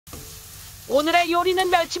오늘의 요리는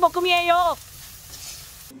멸치볶음이에요.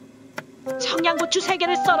 청양고추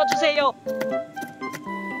 3개를 썰어주세요.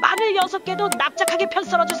 마늘 6개도 납작하게 편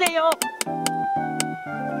썰어주세요.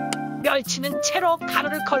 멸치는 채로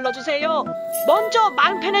가루를 걸러주세요. 먼저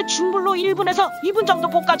마른팬에 중불로 1분에서 2분 정도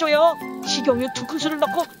볶아줘요. 식용유 2큰술을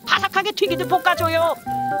넣고 바삭하게 튀기듯 볶아줘요.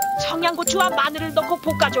 청양고추와 마늘을 넣고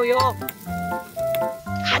볶아줘요.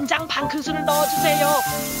 간장 반큰술을 넣어주세요.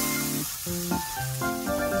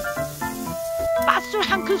 맛술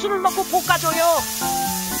 1큰술을 넣고 볶아줘요.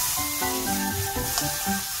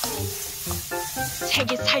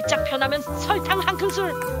 색이 살짝 변하면 설탕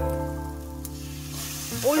 1큰술,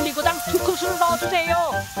 올리고당 2큰술을 넣어주세요.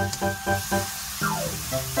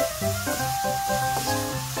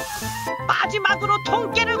 마지막으로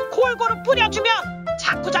통깨를 골고루 뿌려주면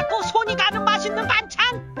자꾸자꾸